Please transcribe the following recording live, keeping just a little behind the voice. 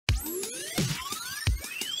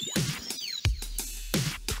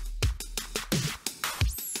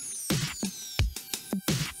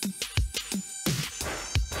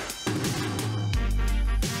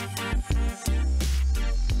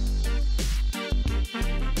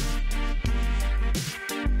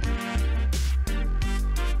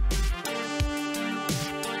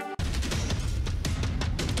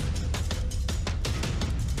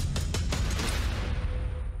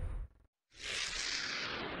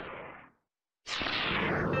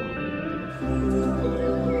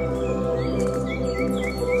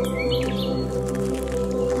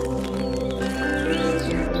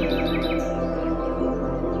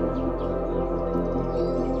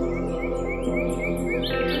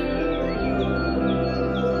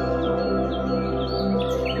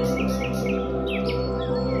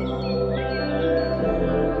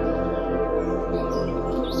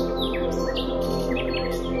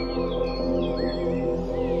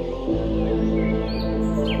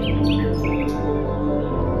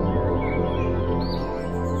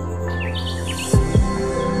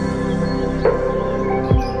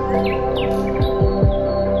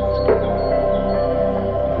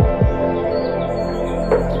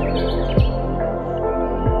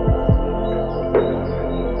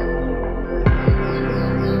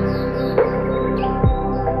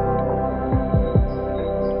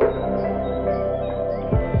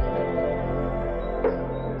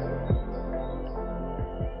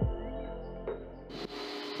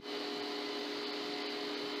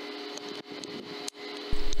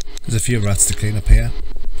There's a few rats to clean up here.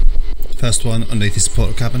 First one underneath his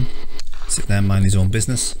portal cabin, sitting there minding his own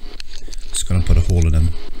business. Just gonna put a hole in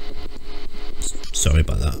him. Sorry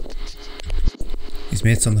about that. His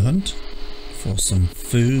mate's on the hunt for some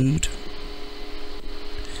food.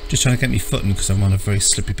 Just trying to get me footing because I'm on a very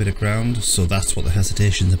slippery bit of ground, so that's what the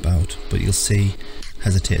hesitation's about. But you'll see,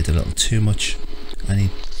 hesitated a little too much and he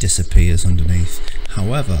disappears underneath.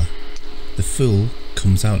 However, the fool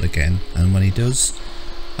comes out again, and when he does,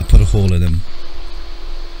 I put a hole in him.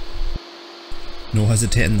 No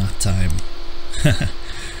hesitating that time.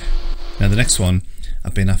 Now the next one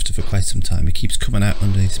I've been after for quite some time. He keeps coming out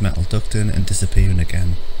underneath metal ducting and disappearing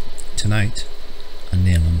again. Tonight I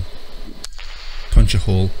nail him. Punch a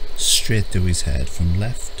hole straight through his head from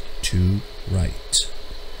left to right.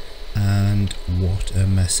 And what a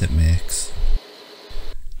mess it makes.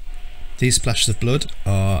 These splashes of blood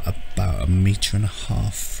are about 1.5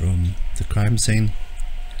 meters from the crime scene.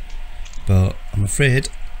 But I'm afraid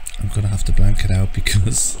I'm going to have to blank it out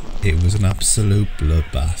because it was an absolute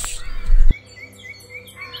bloodbath.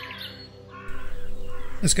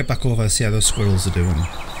 Let's get back over and see how those squirrels are doing.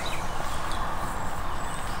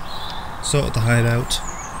 Sorted the hideout,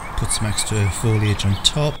 put some extra foliage on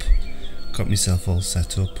top, got myself all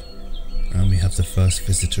set up, and we have the first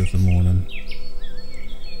visitor of the morning.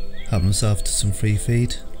 Help himself to some free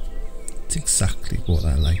feed. It's exactly what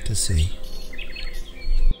I like to see.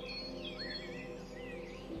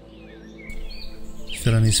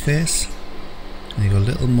 Fill on his face, and he got a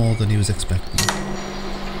little more than he was expecting.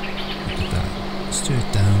 Look at that.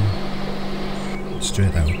 Straight down,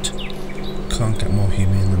 straight out. Can't get more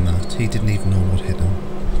humane than that. He didn't even know what hit him.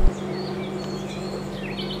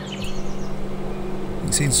 You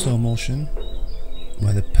can see in slow motion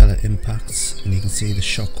where the pellet impacts, and you can see the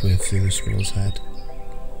shockwave through the squirrel's head.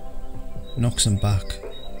 Knocks him back,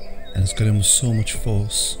 and it's got him with so much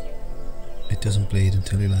force it doesn't bleed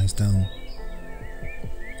until he lies down.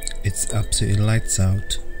 It's absolutely lights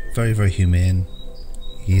out. Very, very humane.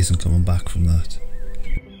 He isn't coming back from that.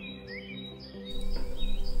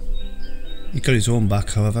 He got his own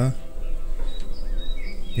back, however.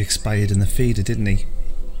 He expired in the feeder, didn't he?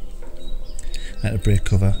 I had to break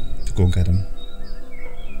cover to go and get him.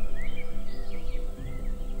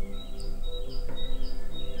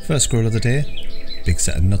 First squirrel of the day. Big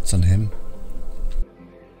set of nuts on him.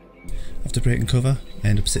 After breaking cover, I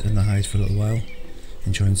end up sitting in the hide for a little while,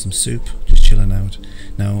 enjoying some soup, just chilling out.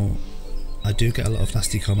 Now, I do get a lot of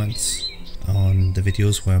nasty comments on the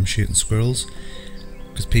videos where I'm shooting squirrels,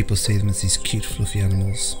 because people see them as these cute fluffy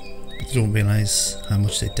animals, but they don't realise how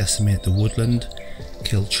much they decimate the woodland,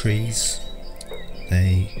 kill trees,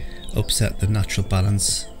 they upset the natural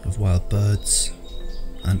balance of wild birds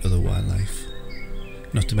and other wildlife,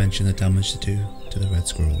 not to mention the damage they do to the red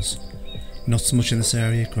squirrels. Not so much in this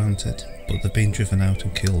area, granted, but they've been driven out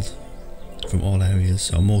and killed from all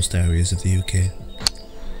areas, or most areas of the UK.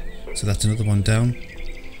 So that's another one down,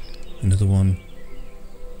 another one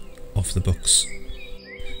off the books.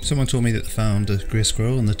 Someone told me that they found a grey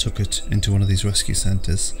squirrel and they took it into one of these rescue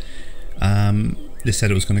centres. They said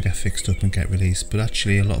it was going to get fixed up and get released, but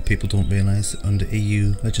actually a lot of people don't realise that under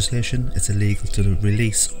EU legislation it's illegal to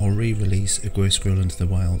release or re-release a grey squirrel into the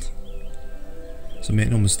wild. So make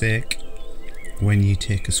no mistake, when you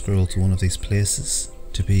take a squirrel to one of these places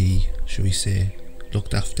to be, shall we say,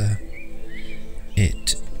 looked after,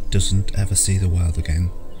 it doesn't ever see the wild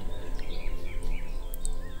again.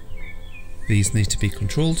 These need to be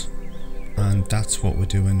controlled, and that's what we're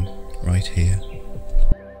doing right here.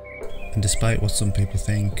 And despite what some people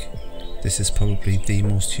think, this is probably the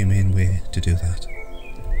most humane way to do that.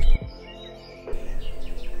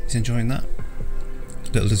 He's enjoying that.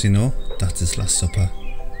 Little does he know, that's his last supper.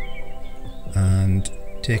 And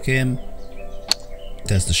take aim.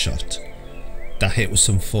 There's the shot. That hit with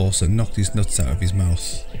some force and knocked his nuts out of his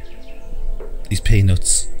mouth. His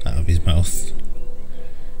peanuts out of his mouth.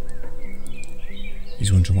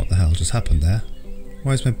 He's wondering what the hell just happened there.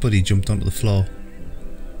 Why has my buddy jumped onto the floor?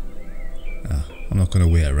 I'm not going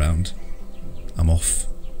to wait around. I'm off.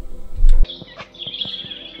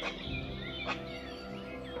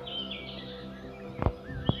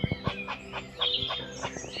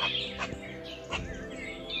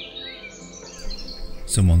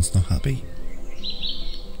 Someone's not happy.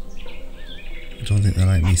 I don't think they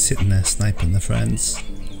like me sitting there sniping their friends.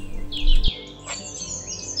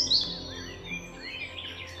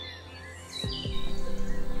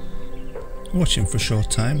 I watch him for a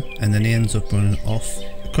short time and then he ends up running off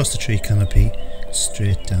across the tree canopy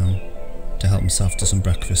straight down to help himself to some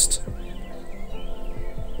breakfast.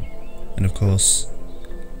 And of course,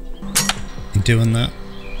 in doing that,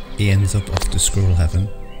 he ends up off to squirrel heaven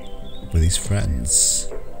with his friends.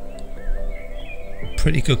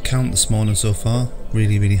 Pretty good count this morning so far.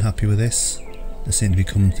 Really happy with this. They seem to be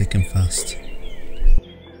coming thick and fast.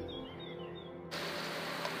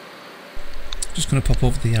 Just going to pop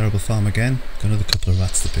over to the arable farm again. Got another couple of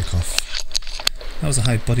rats to pick off. That was a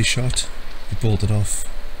high body shot. He bolted off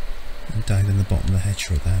and died in the bottom of the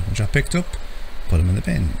hedgerow there, which I picked up, put him in the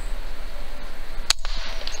bin.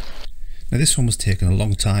 Now this one was taking a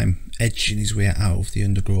long time, edging his way out of the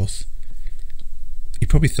undergrowth. He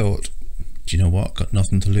probably thought, do you know what, got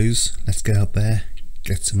nothing to lose, let's get out there,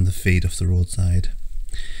 get some of the feed off the roadside.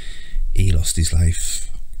 He lost his life.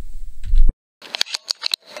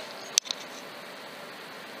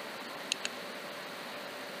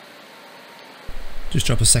 Just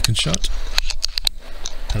drop a second shot.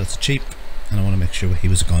 Pellets are cheap and I want to make sure he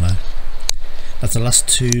was a goner. That's the last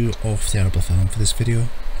two off the arable farm for this video.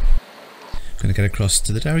 Going to get across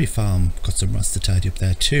to the dairy farm. Got some rats to tidy up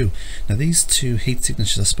there too. Now these two heat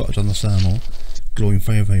signatures I spotted on the thermal, glowing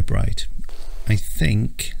very bright. I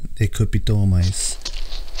think they could be dormice,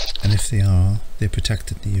 and if they are, they're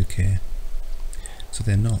protected in the UK, so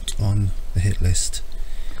they're not on the hit list.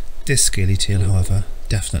 This scaly tail, however,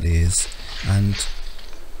 definitely is, and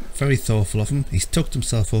very thoughtful of him. He's tucked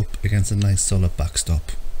himself up against a nice solid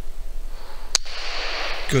backstop.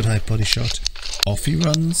 Good high body shot. Off he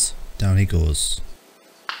runs. Down he goes.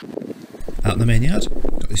 Out in the main yard,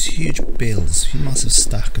 got this huge bales, a massive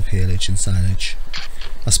stack of haylage and silage.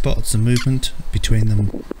 I spotted some movement between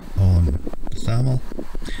them on the thermal,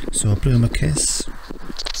 so I blew him a kiss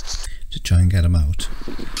to try and get him out.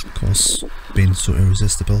 Of course, being so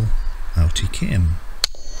irresistible, out he came,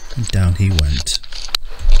 and down he went.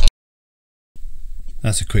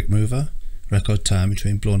 That's a quick mover, record time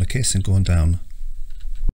between blowing a kiss and going down.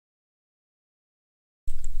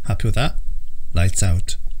 Happy with that? Lights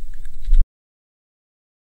out.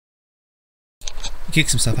 He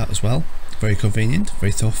kicks himself out as well. Very convenient,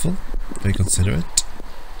 very thoughtful, very considerate.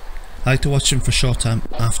 I like to watch him for a short time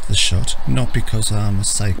after the shot, not because I'm a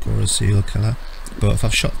psycho or a serial killer, but if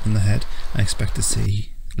I've shot him in the head, I expect to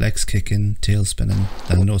see legs kicking, tail spinning,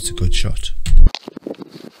 then I know it's a good shot.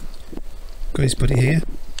 Got his buddy here,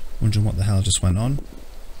 wondering what the hell just went on.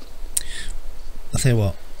 I'll tell you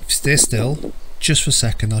what, if you stay still, just for a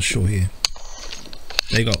second, I'll show you.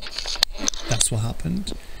 There you go. That's what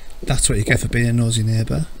happened. That's what you get for being a nosy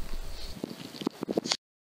neighbour.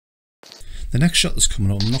 The next shot that's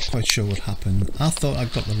coming up, I'm not quite sure what happened. I thought I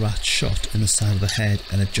got the rat shot in the side of the head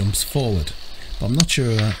and it jumps forward. But I'm not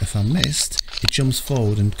sure if I missed. It jumps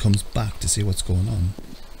forward and comes back to see what's going on.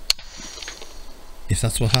 If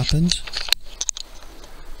that's what happened,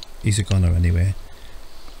 he's a goner anyway.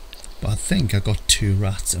 But I think I got two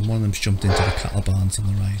rats and one of them's jumped into the cattle barns on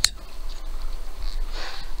the right.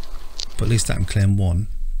 But at least I can claim one.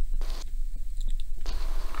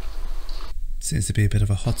 Seems to be a bit of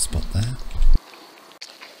a hot spot there.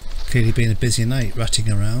 Clearly been a busy night, ratting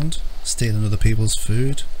around, stealing other people's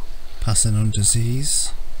food, passing on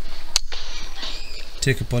disease.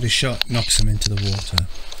 Take a body shot, knocks him into the water.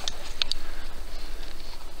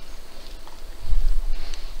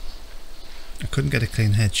 I couldn't get a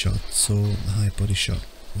clean headshot, so the high body shot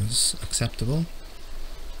was acceptable.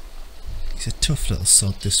 He's a tough little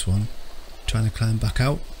sod, this one, trying to climb back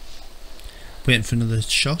out. Waiting for another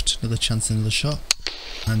shot, another chance, another shot,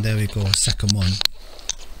 and there we go, second one.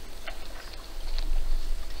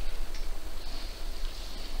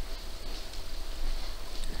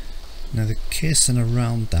 Now the casing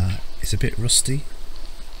around that is a bit rusty,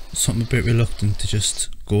 so I'm a bit reluctant to just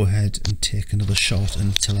go ahead and take another shot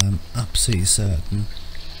until I'm absolutely certain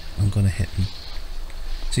I'm going to hit him.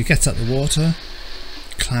 So he gets out the water,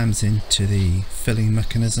 climbs into the filling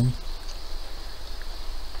mechanism,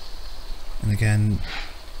 and again,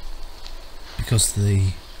 because of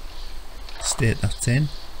the state that's in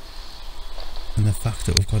and the fact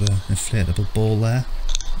that we've got an inflatable ball there,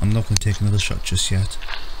 I'm not going to take another shot just yet.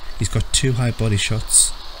 He's got 2 high body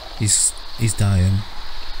shots. He's dying.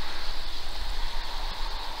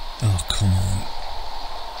 Oh, come on.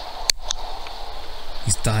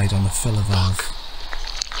 He's died on the filler valve.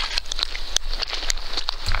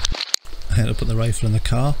 I had to put the rifle in the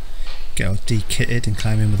car, get out de-kitted and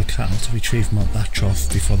climb in with the cattle to retrieve them out that trough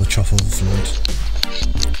before the trough overflowed.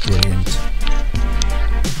 Brilliant.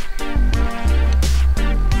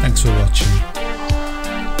 Thanks for watching.